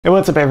Hey,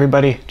 what's up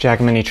everybody?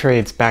 Jack Many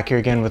Trades back here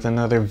again with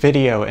another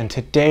video, and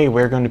today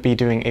we're going to be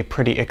doing a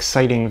pretty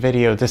exciting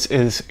video. This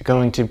is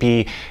going to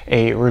be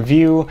a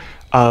review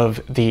of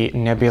the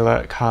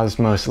Nebula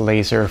Cosmos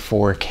Laser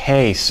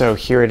 4K. So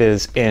here it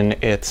is in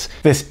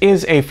this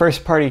is a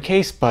first-party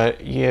case,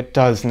 but it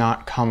does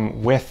not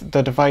come with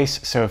the device.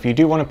 So if you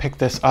do want to pick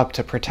this up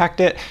to protect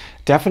it,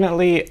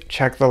 definitely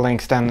check the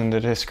links down in the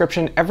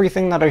description.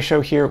 Everything that I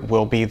show here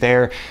will be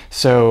there.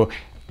 So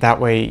that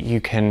way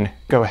you can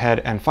go ahead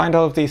and find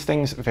all of these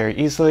things very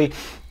easily.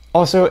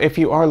 Also, if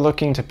you are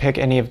looking to pick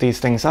any of these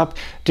things up,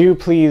 do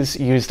please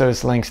use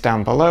those links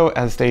down below,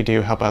 as they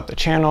do help out the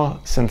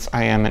channel since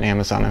I am an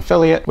Amazon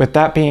affiliate. With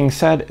that being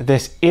said,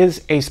 this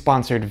is a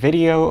sponsored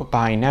video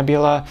by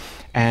Nebula,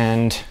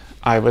 and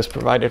I was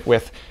provided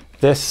with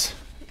this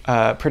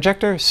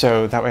projector,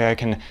 so that way I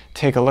can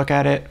take a look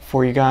at it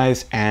for you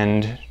guys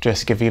and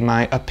just give you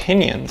my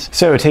opinions.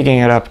 So taking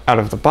it up out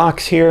of the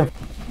box here,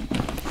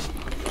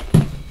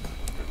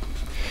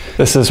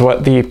 this is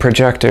what the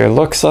projector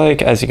looks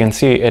like. As you can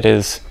see, it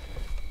is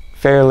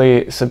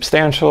fairly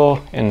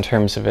substantial in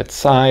terms of its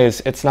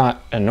size. It's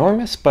not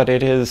enormous, but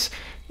it is,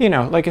 you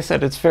know, like I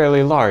said, it's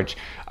fairly large.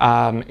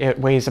 It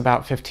weighs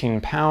about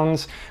 15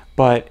 pounds,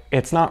 but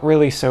it's not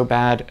really so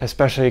bad,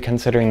 especially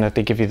considering that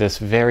they give you this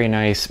very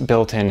nice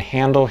built-in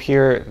handle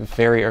here,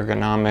 very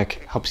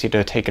ergonomic, helps you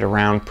to take it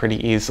around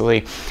pretty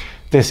easily.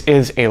 This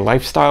is a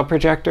lifestyle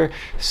projector,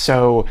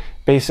 so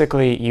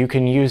basically you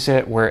can use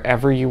it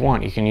wherever you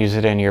want. You can use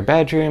it in your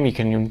bedroom, you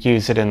can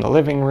use it in the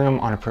living room,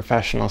 on a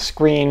professional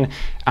screen,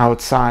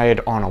 outside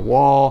on a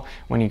wall,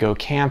 when you go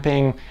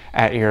camping,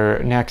 at your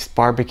next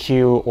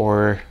barbecue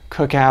or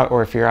cookout,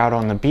 or if you're out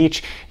on the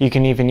beach, you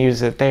can even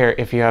use it there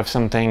if you have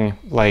something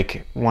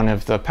like one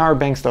of the power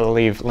banks that I'll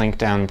leave linked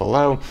down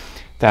below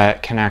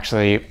that can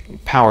actually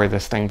power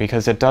this thing,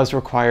 because it does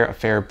require a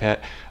fair bit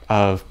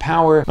of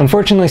power.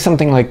 Unfortunately,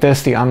 something like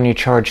this, the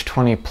OmniCharge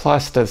 20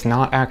 Plus, does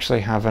not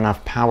actually have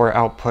enough power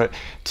output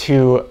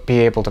to be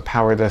able to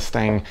power this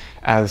thing,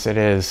 as it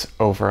is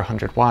over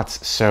 100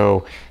 watts.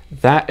 So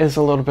that is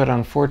a little bit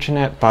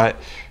unfortunate, but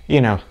you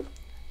know,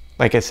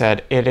 like I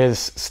said, it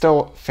is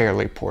still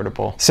fairly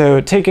portable.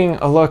 So taking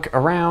a look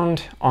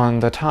around, on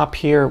the top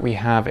here, we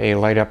have a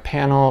light up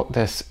panel.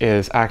 This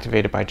is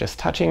activated by just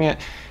touching it.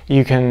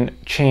 You can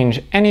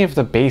change any of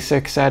the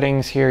basic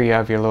settings here. You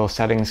have your little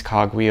settings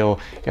cogwheel,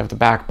 you have the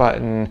back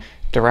button,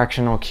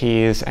 directional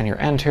keys, and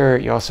your enter.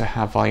 You also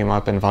have volume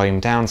up and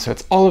volume down. So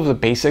it's all of the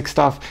basic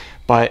stuff.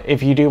 But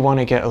if you do want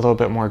to get a little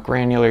bit more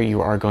granular,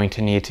 you are going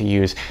to need to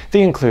use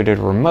the included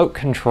remote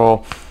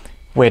control,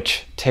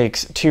 which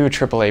takes two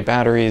AAA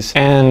batteries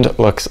and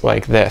looks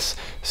like this.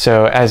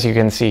 So as you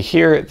can see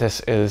here,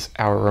 this is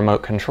our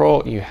remote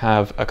control. You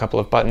have a couple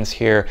of buttons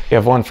here. You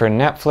have one for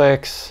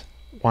Netflix,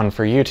 one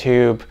for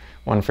YouTube,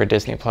 one for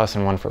Disney Plus,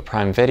 and one for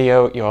Prime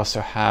Video. You also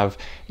have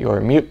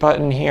your mute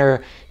button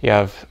here. You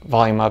have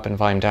volume up and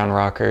volume down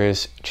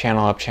rockers,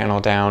 channel up, channel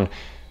down.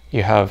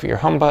 You have your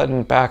home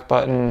button, back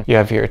button. You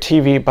have your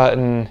TV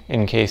button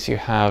in case you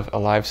have a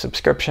live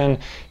subscription.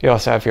 You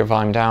also have your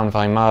volume down,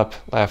 volume up,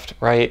 left,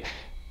 right,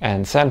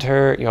 and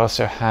center. You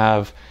also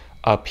have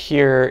up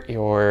here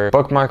your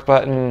bookmark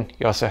button.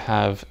 You also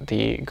have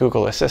the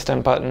Google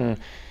Assistant button,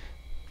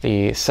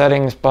 the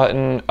settings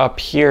button. Up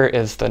here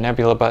is the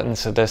Nebula button.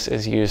 So this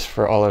is used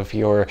for all of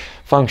your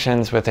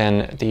functions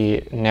within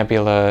the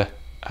Nebula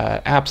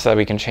app, so that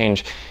we can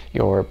change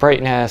your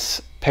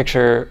brightness,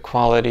 picture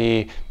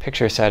quality,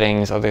 picture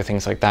settings, other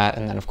things like that.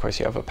 And then of course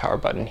you have a power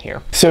button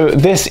here. So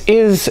this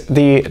is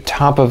the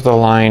top of the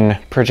line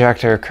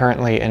projector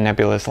currently in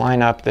Nebula's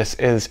lineup. This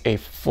is a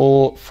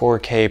full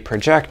 4K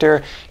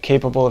projector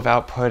capable of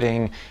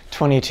outputting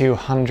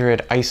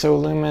 2200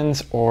 ISO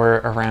lumens, or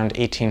around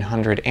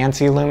 1800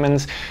 ANSI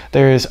lumens.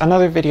 There's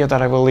another video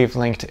that I will leave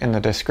linked in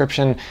the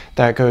description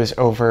that goes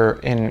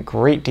over in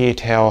great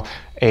detail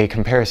a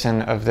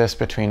comparison of this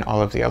between all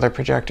of the other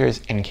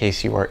projectors, in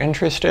case you are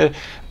interested.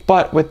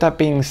 But with that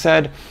being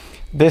said,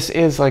 this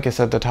is, like I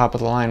said, the top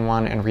of the line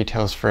one, and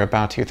retails for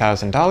about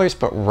 $2,000.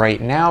 But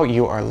right now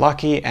you are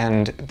lucky,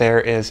 and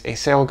there is a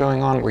sale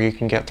going on where you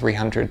can get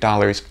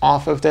 $300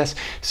 off of this.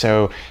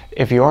 So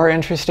if you are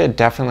interested,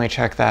 definitely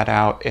check that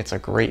out. It's a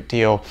great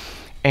deal.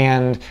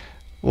 And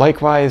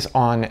likewise,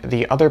 on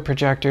the other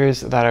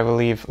projectors that I will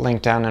leave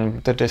linked down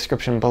in the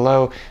description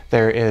below,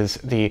 there is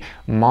the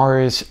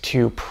Mars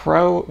 2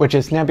 Pro, which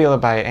is Nebula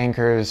by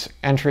Anker's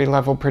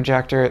entry-level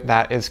projector.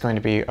 That is going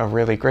to be a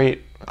really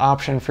great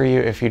option for you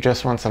if you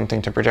just want something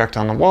to project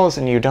on the walls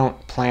and you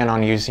don't plan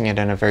on using it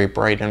in a very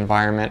bright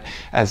environment,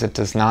 as it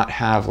does not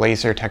have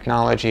laser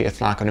technology.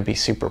 It's not going to be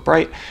super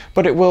bright,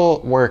 but it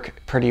will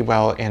work pretty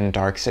well in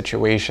dark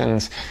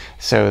situations.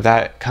 So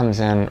that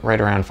comes in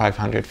right around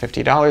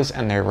 $550,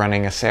 and they're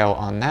running a sale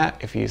on that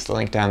if you use the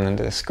link down in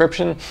the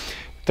description.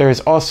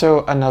 There's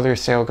also another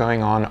sale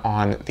going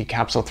on the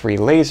Capsule 3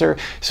 laser.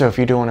 So if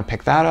you do want to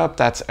pick that up,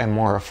 that's a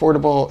more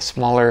affordable,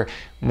 smaller,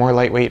 more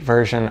lightweight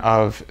version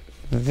of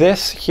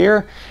this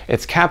here.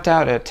 It's capped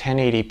out at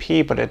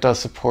 1080p, but it does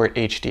support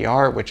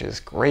HDR, which is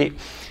great.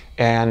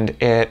 And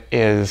it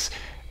is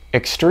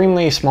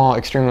extremely small,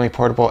 extremely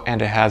portable,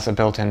 and it has a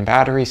built-in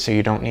battery, so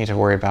you don't need to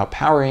worry about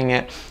powering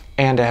it,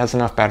 and it has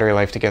enough battery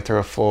life to get through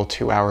a full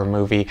 2-hour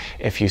movie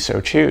if you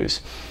so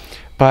choose.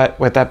 But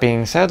with that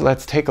being said,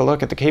 let's take a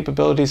look at the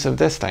capabilities of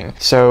this thing.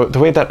 So the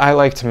way that I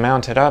like to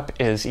mount it up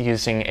is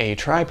using a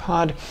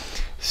tripod.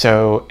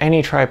 So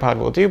any tripod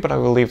will do, but I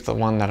will leave the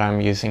one that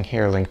I'm using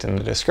here linked in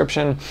the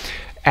description.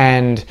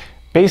 And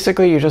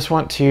basically you just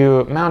want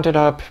to mount it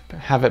up,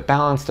 have it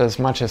balanced as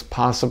much as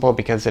possible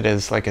because it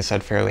is, like I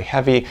said, fairly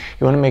heavy.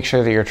 You want to make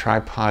sure that your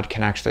tripod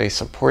can actually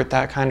support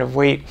that kind of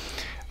weight.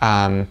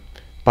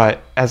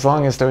 But as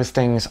long as those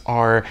things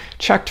are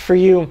checked for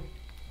you,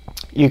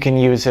 you can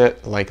use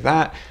it like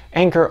that.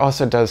 Anchor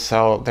also does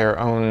sell their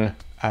own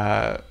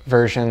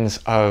versions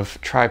of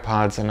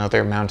tripods and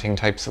other mounting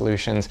type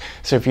solutions.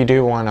 So if you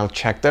do want to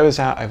check those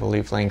out, I will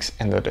leave links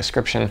in the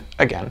description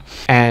again.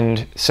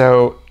 And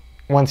so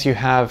once you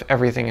have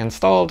everything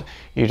installed,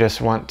 you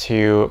just want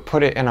to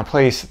put it in a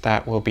place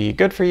that will be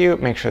good for you,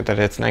 make sure that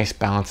it's nice,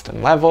 balanced,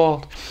 and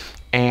leveled,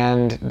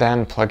 and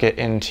then plug it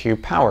into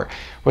power.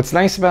 What's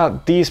nice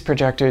about these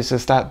projectors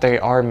is that they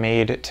are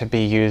made to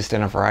be used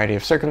in a variety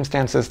of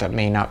circumstances that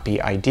may not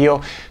be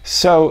ideal,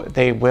 so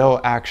they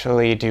will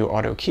actually do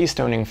auto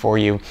keystoning for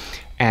you.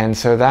 And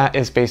so that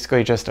is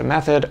basically just a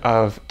method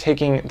of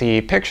taking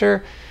the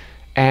picture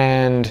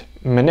and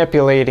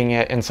manipulating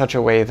it in such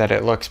a way that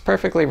it looks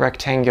perfectly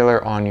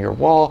rectangular on your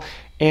wall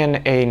in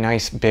a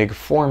nice big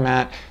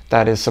format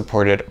that is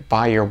supported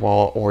by your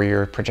wall or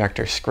your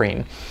projector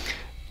screen.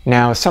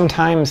 Now,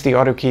 sometimes the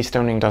auto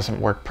keystoning doesn't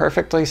work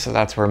perfectly, so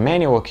that's where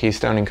manual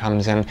keystoning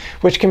comes in,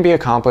 which can be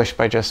accomplished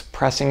by just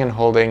pressing and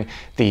holding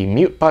the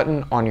mute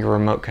button on your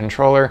remote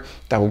controller.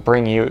 That will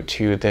bring you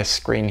to this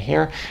screen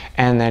here,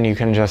 and then you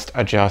can just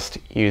adjust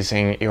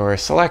using your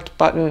select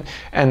button,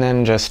 and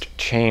then just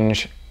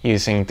change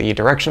using the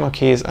directional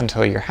keys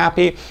until you're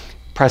happy.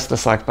 Press the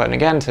select button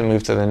again to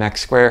move to the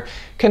next square,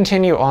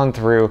 continue on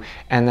through,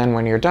 and then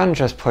when you're done,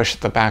 just push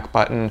the back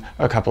button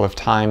a couple of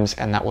times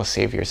and that will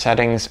save your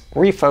settings,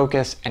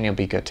 refocus, and you'll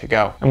be good to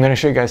go. I'm going to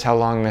show you guys how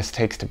long this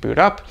takes to boot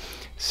up.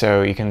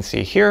 So you can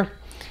see here,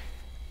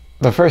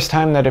 the first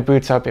time that it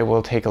boots up, it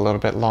will take a little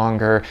bit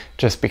longer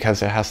just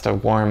because it has to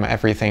warm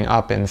everything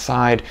up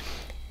inside.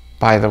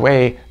 By the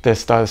way,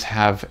 this does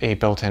have a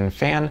built-in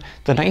fan.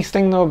 The nice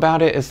thing though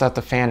about it is that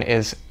the fan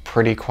is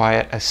pretty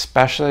quiet,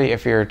 especially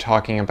if you're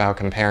talking about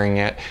comparing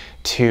it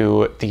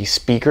to the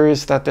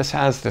speakers that this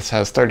has. This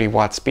has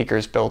 30-watt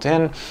speakers built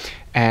in,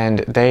 and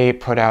they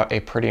put out a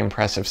pretty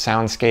impressive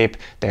soundscape.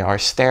 They are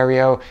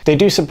stereo. They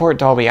do support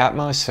Dolby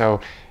Atmos,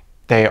 so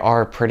they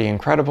are pretty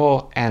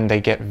incredible, and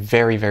they get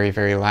very, very,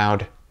 very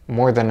loud,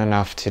 more than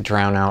enough to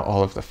drown out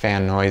all of the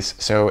fan noise.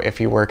 So if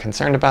you were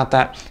concerned about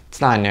that,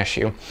 it's not an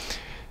issue.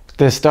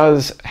 This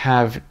does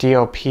have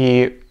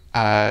DLP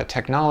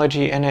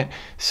technology in it,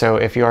 so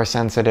if you are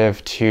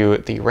sensitive to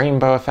the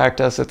rainbow effect,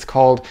 as it's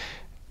called,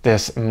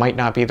 this might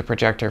not be the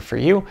projector for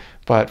you,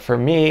 but for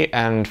me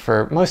and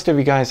for most of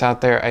you guys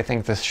out there, I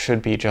think this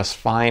should be just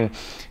fine.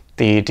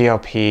 The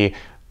DLP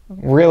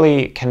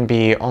really can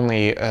be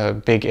only a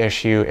big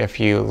issue if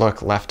you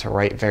look left to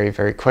right very,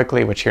 very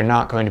quickly, which you're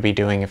not going to be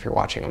doing if you're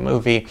watching a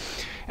movie.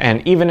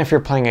 And even if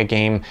you're playing a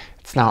game,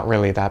 it's not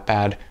really that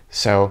bad.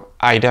 So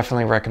I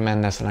definitely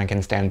recommend this and I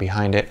can stand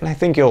behind it. And I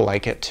think you'll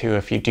like it too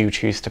if you do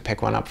choose to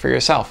pick one up for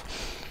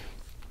yourself.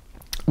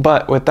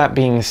 But with that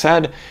being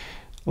said,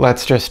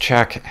 let's just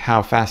check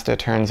how fast it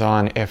turns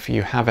on. If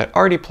you have it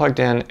already plugged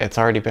in, it's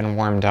already been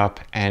warmed up,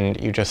 and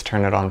you just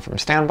turn it on from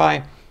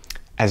standby.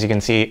 As you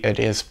can see, it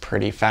is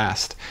pretty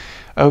fast.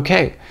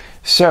 Okay,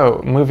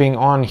 so moving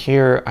on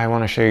here, I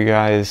want to show you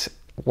guys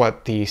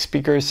what the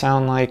speakers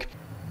sound like.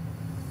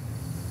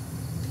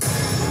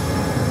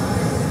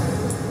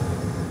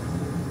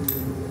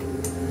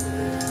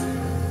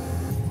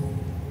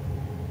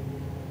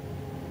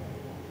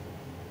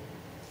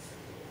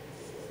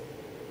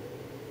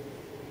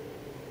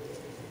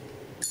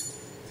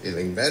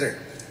 Feeling better?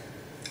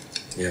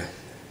 Yeah,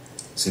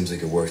 seems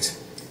like it worked.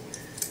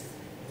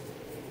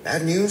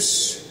 Bad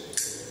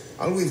news?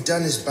 All we've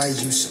done is buy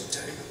you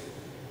some time.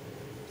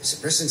 The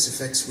suppressant's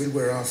effects will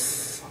wear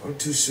off all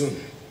too soon.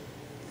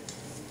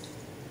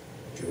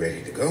 You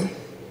ready to go?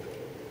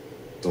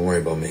 Don't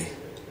worry about me.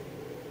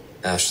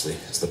 Ashley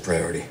is the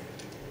priority.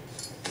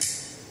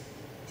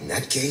 In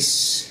that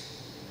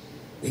case,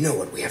 we know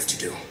what we have to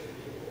do.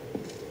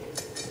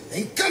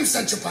 Then come,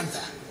 Sancho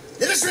Panza!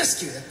 Let us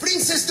rescue the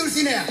Princess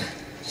Dulcinea!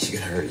 You're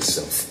gonna hurt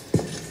yourself.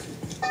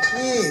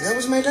 Hey, that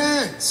was my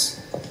dance.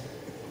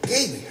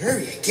 Gabe,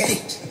 hurry, I get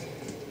it.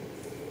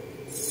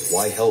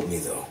 Why help me,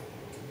 though?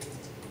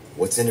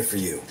 What's in it for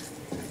you?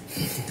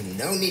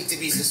 No need to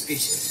be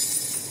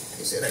suspicious.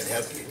 I said I'd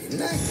help you,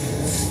 didn't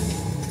I?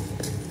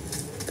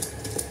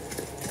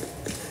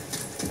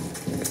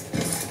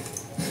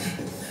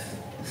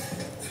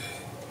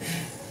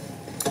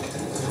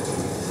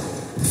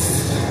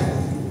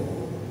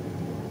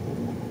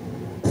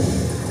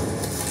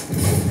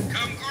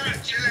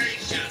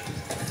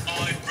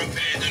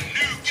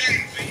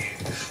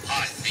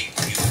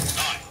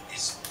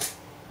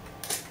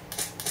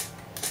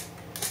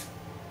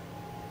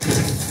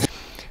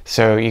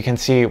 So you can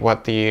see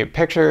what the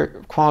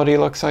picture quality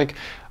looks like.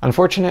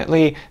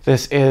 Unfortunately,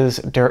 this is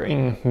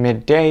during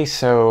midday,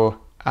 so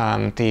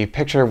the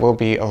picture will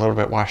be a little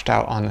bit washed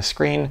out on the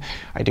screen.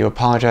 I do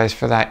apologize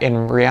for that.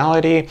 In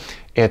reality,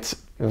 it's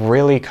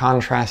really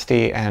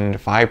contrasty and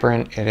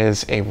vibrant. It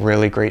is a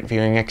really great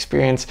viewing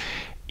experience,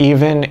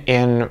 even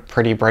in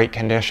pretty bright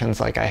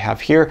conditions like I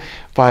have here.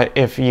 But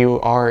if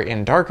you are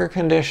in darker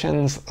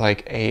conditions,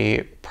 like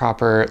a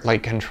proper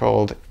light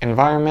controlled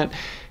environment,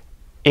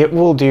 it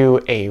will do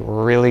a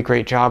really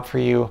great job for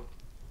you.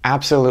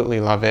 Absolutely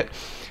love it.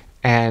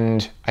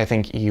 And I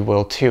think you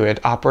will too.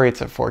 It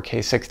operates at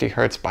 4K 60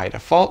 Hertz by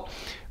default,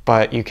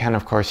 but you can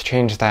of course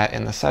change that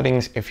in the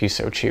settings if you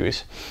so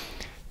choose.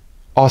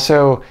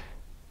 Also,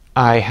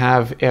 I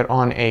have it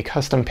on a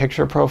custom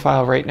picture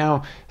profile right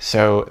now.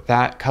 So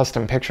that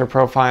custom picture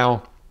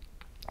profile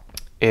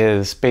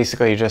is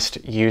basically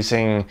just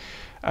using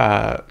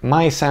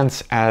my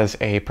sense as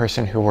a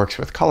person who works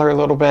with color a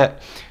little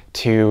bit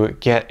to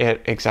get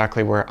it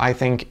exactly where I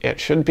think it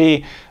should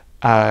be.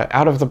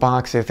 Out of the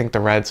box, I think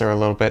the reds are a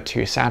little bit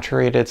too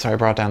saturated, so I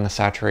brought down the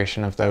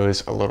saturation of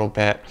those a little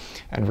bit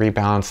and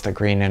rebalanced the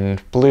green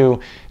and blue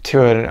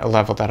to a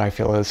level that I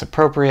feel is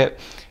appropriate.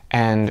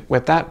 And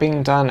with that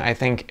being done, I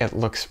think it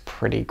looks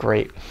pretty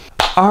great.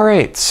 All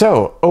right,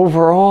 so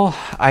overall,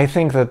 I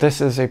think that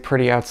this is a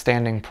pretty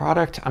outstanding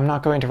product. I'm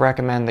not going to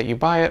recommend that you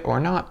buy it or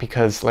not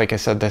because, like I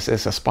said, this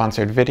is a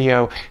sponsored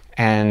video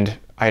and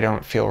I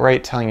don't feel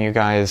right telling you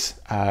guys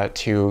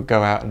to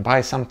go out and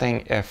buy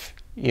something if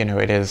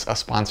it is a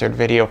sponsored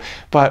video.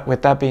 But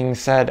with that being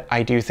said,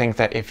 I do think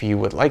that if you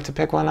would like to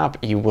pick one up,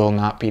 you will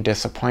not be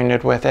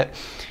disappointed with it.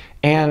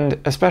 And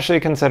especially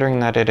considering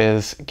that it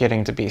is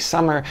getting to be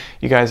summer,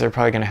 you guys are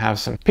probably going to have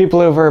some people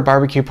over,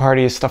 barbecue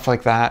parties, stuff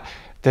like that.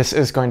 This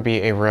is going to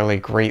be a really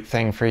great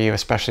thing for you,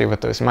 especially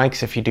with those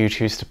mics if you do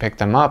choose to pick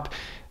them up.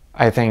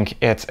 I think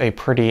it's a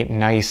pretty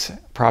nice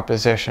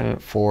proposition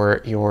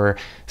for your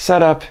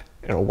setup.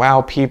 It'll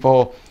wow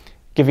people,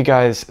 give you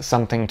guys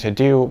something to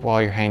do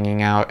while you're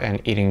hanging out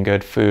and eating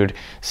good food.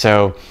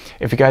 So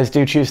if you guys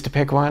do choose to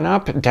pick one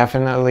up,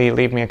 definitely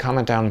leave me a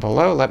comment down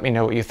below. Let me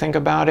know what you think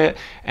about it,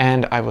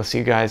 and I will see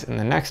you guys in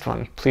the next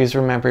one. Please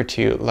remember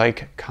to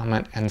like,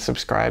 comment, and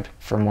subscribe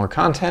for more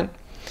content,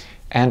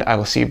 and I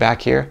will see you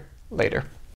back here later.